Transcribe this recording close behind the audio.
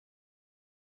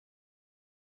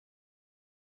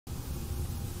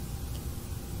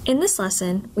In this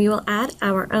lesson, we will add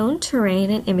our own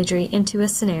terrain and imagery into a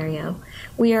scenario.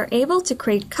 We are able to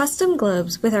create custom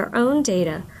globes with our own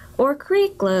data or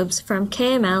create globes from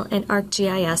KML and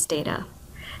ArcGIS data.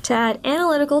 To add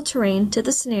analytical terrain to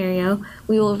the scenario,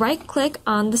 we will right-click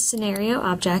on the scenario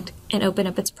object and open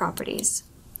up its properties.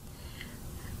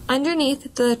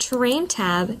 Underneath the Terrain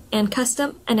tab and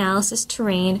Custom Analysis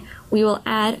Terrain, we will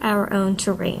add our own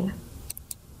terrain.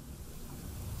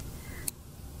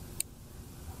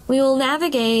 We will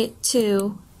navigate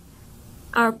to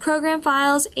our program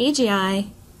files,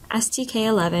 AGI,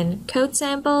 STK11, code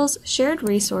samples, shared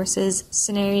resources,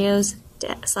 scenarios,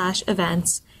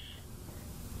 /events.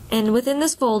 And within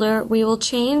this folder, we will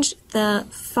change the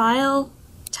file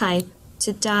type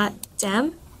to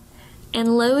 .dem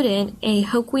and load in a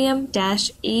hoquiam-e.dem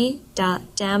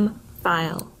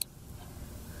file.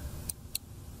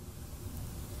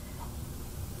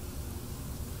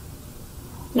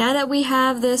 Now that we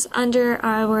have this under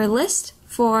our list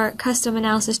for custom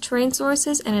analysis terrain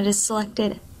sources and it is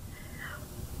selected,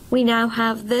 we now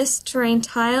have this terrain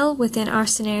tile within our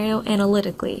scenario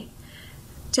analytically.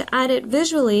 To add it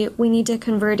visually, we need to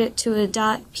convert it to a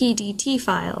 .pdt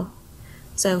file.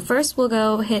 So first we'll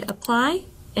go hit apply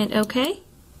and OK.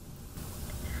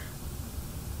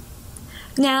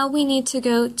 Now we need to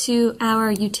go to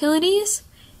our utilities,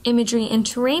 imagery and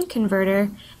terrain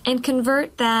converter, and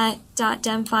convert that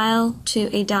 .dem file to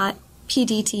a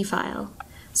 .pdt file.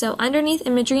 So underneath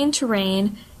imagery and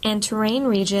terrain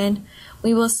region,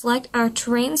 we will select our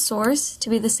terrain source to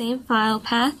be the same file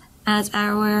path as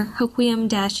our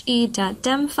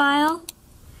hoquiam-e.dem file.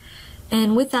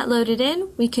 And with that loaded in,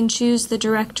 we can choose the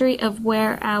directory of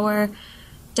where our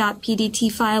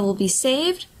 .pdt file will be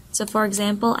saved. So for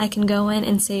example, I can go in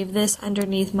and save this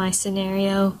underneath my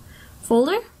scenario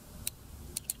folder.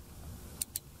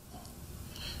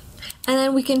 And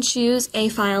then we can choose a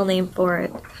file name for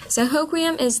it. So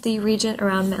Hoquiam is the region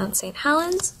around Mount St.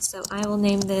 Helens, so I will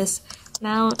name this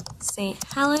Mount St.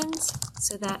 Helens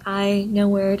so that I know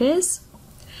where it is.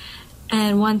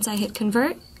 And once I hit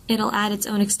convert, it'll add its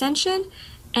own extension,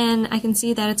 and I can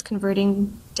see that it's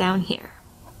converting down here.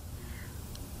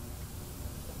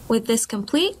 With this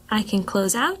complete, I can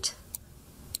close out,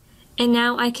 and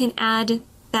now I can add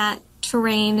that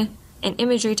terrain and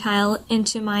imagery tile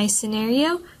into my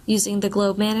scenario using the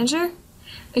Globe Manager.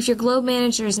 If your Globe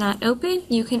Manager is not open,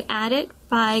 you can add it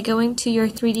by going to your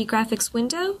 3D graphics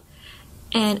window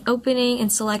and opening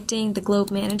and selecting the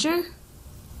Globe Manager.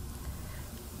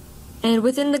 And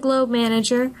within the Globe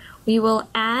Manager, we will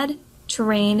add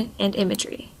terrain and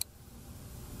imagery.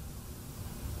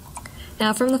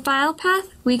 Now from the file path,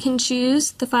 we can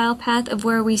choose the file path of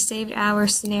where we saved our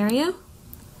scenario.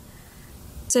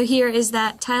 So here is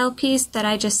that tile piece that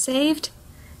I just saved,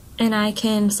 and I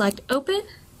can select Open.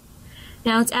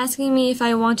 Now it's asking me if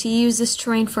I want to use this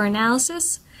terrain for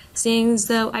analysis, seeing as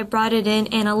though I brought it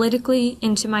in analytically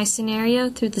into my scenario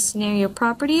through the scenario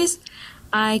properties.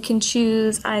 I can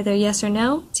choose either yes or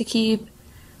no to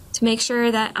make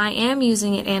sure that I am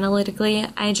using it analytically.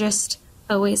 I just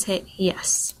always hit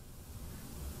yes.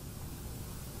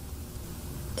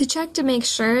 To check to make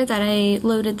sure that I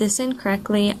loaded this in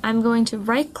correctly, I'm going to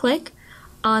right-click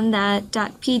on that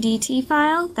 .pdt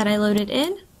file that I loaded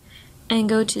in and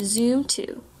go to Zoom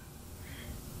to.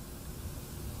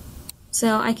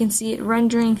 So I can see it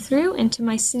rendering through into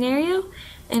my scenario,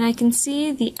 and I can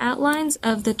see the outlines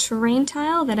of the terrain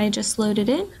tile that I just loaded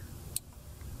in.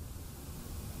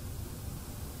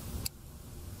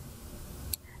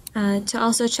 To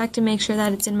also check to make sure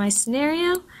that it's in my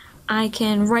scenario, I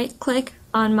can right-click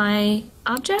on my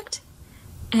object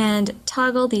and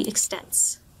toggle the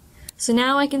extents. So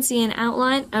now I can see an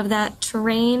outline of that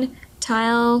terrain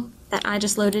tile that I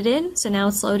just loaded in, so now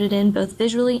it's loaded in both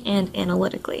visually and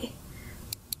analytically.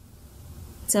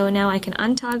 So now I can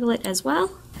untoggle it as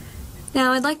well.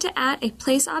 Now I'd like to add a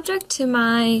place object to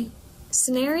my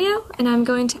scenario, and I'm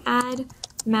going to add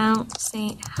Mount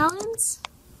St. Helens.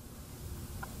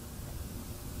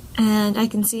 And I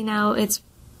can see now it's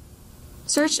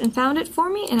searched and found it for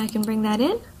me, and I can bring that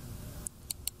in.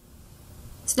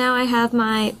 So now I have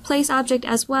my place object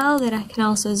as well that I can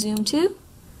also zoom to.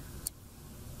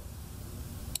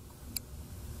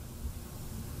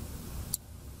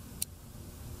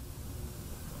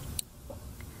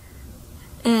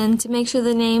 And to make sure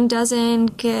the name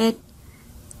doesn't get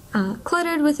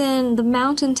cluttered within the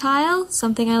mountain tile,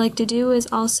 something I like to do is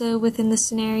also within the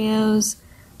scenario's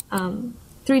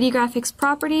 3D graphics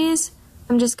properties,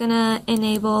 I'm just going to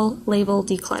enable label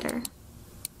declutter.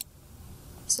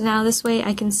 So now this way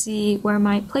I can see where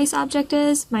my place object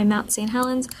is, my Mount St.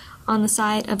 Helens, on the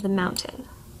side of the mountain.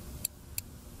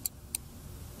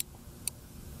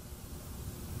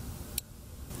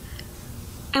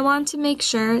 I want to make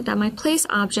sure that my place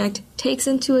object takes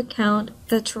into account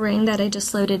the terrain that I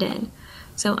just loaded in.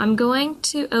 So I'm going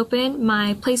to open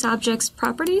my place object's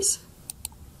properties,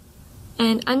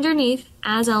 and underneath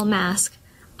as L mask,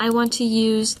 I want to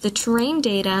use the terrain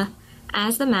data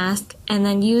as the mask and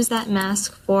then use that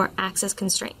mask for access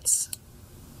constraints.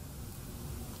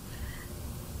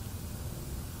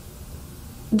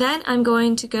 Then I'm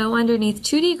going to go underneath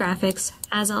 2D graphics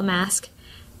as L mask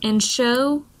and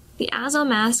show the as L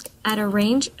mask at a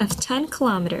range of 10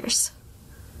 kilometers.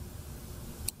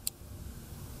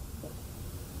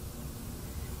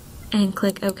 And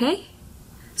click OK.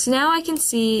 So now I can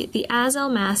see the as L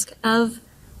mask of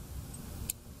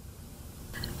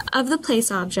the place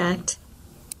object,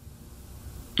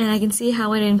 and I can see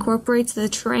how it incorporates the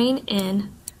terrain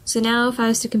in. So now if I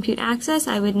was to compute access,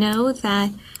 I would know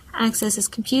that access is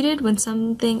computed when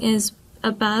something is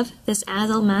above this as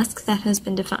L mask that has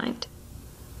been defined.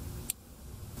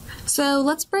 So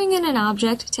let's bring in an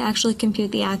object to actually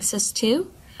compute the access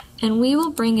to, and we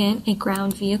will bring in a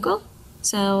ground vehicle.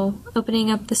 So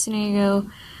opening up the series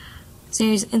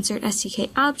insert STK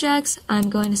objects,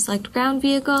 I'm going to select ground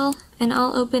vehicle, and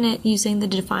I'll open it using the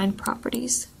define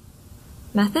properties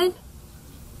method.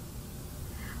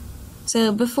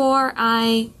 So before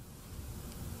I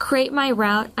create my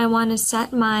route, I want to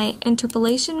set my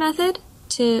interpolation method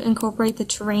to incorporate the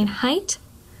terrain height.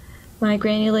 My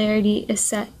granularity is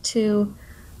set to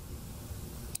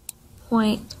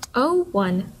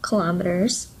 0.01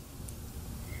 kilometers.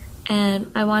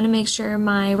 And I want to make sure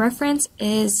my reference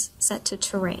is set to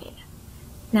terrain.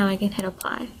 Now I can hit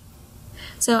apply.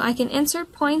 So I can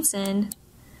insert points in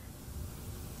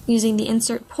using the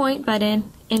insert point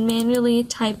button and manually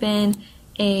type in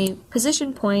a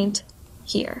position point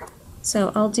here.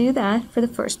 So I'll do that for the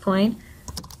first point,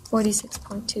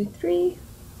 46.23.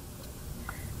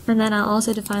 And then I'll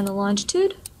also define the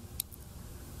longitude.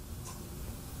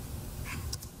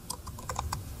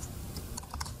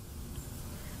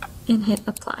 And hit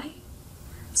apply.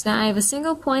 So now I have a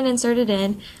single point inserted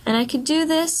in, and I could do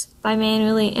this by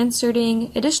manually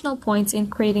inserting additional points and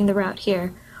creating the route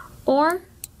here. Or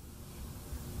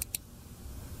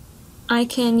I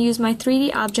can use my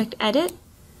 3D object edit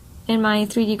in my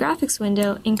 3D graphics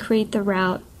window and create the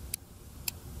route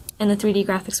in the 3D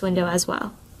graphics window as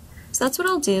well. So that's what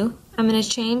I'll do. I'm going to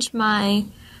change the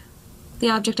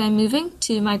object I'm moving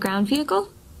to my ground vehicle.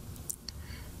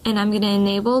 And I'm going to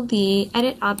enable the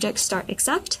edit object start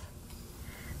accept,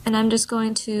 and I'm just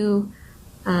going to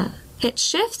hit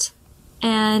shift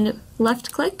and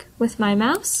left click with my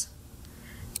mouse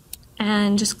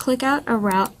and just click out a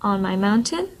route on my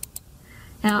mountain.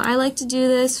 Now I like to do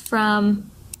this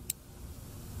from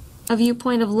a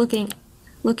viewpoint of looking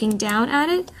down at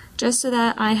it, just so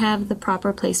that I have the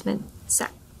proper placement set.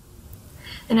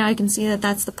 And now I can see that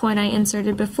that's the point I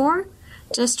inserted before.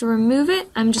 Just to remove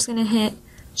it, I'm just going to hit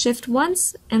shift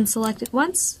once and select it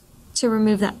once to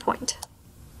remove that point.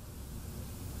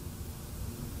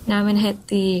 Now I'm going to hit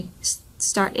the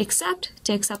start accept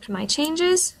to accept my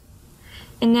changes.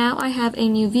 And now I have a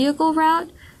new vehicle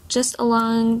route just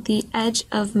along the edge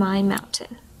of my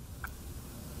mountain.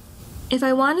 If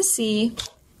I want to see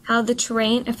how the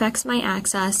terrain affects my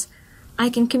access, I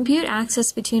can compute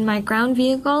access between my ground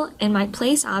vehicle and my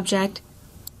place object.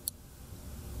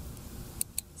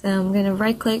 So I'm going to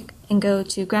right click and go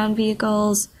to ground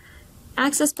vehicles,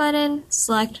 access button,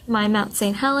 select my Mount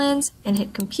St. Helens and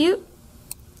hit compute.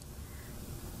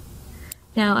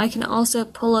 Now I can also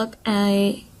pull up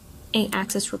a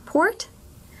access report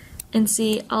and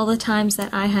see all the times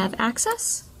that I have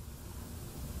access.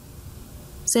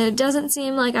 So it doesn't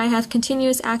seem like I have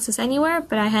continuous access anywhere,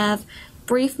 but I have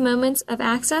brief moments of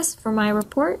access for my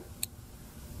report.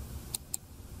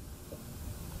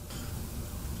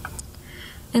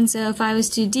 And so if I was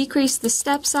to decrease the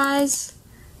step size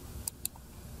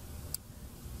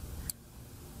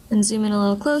and zoom in a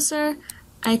little closer,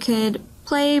 I could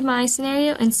play my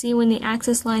scenario and see when the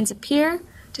access lines appear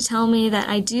to tell me that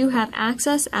I do have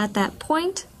access at that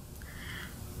point.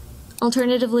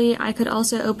 Alternatively, I could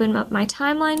also open up my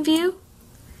timeline view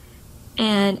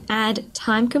and add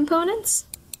time components.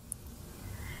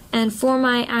 And for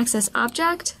my access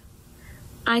object,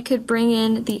 I could bring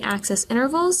in the access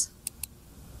intervals.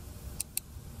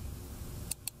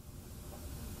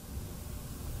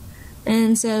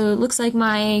 And so it looks like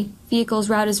my vehicle's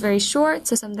route is very short,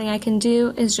 so something I can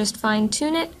do is just fine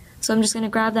tune it. So I'm just going to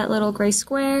grab that little gray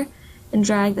square and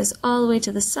drag this all the way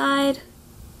to the side.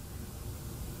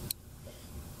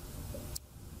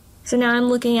 So now I'm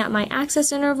looking at my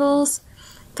access intervals.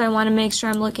 If I want to make sure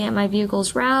I'm looking at my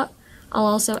vehicle's route, I'll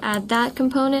also add that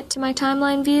component to my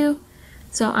timeline view.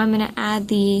 So I'm going to add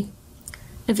the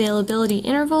availability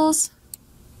intervals.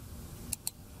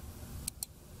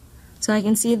 So I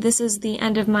can see this is the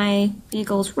end of my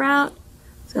vehicle's route.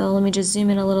 So let me just zoom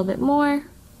in a little bit more.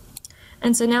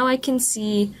 And so now I can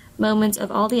see moments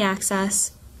of all the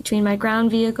access between my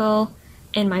ground vehicle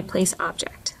and my place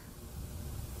object.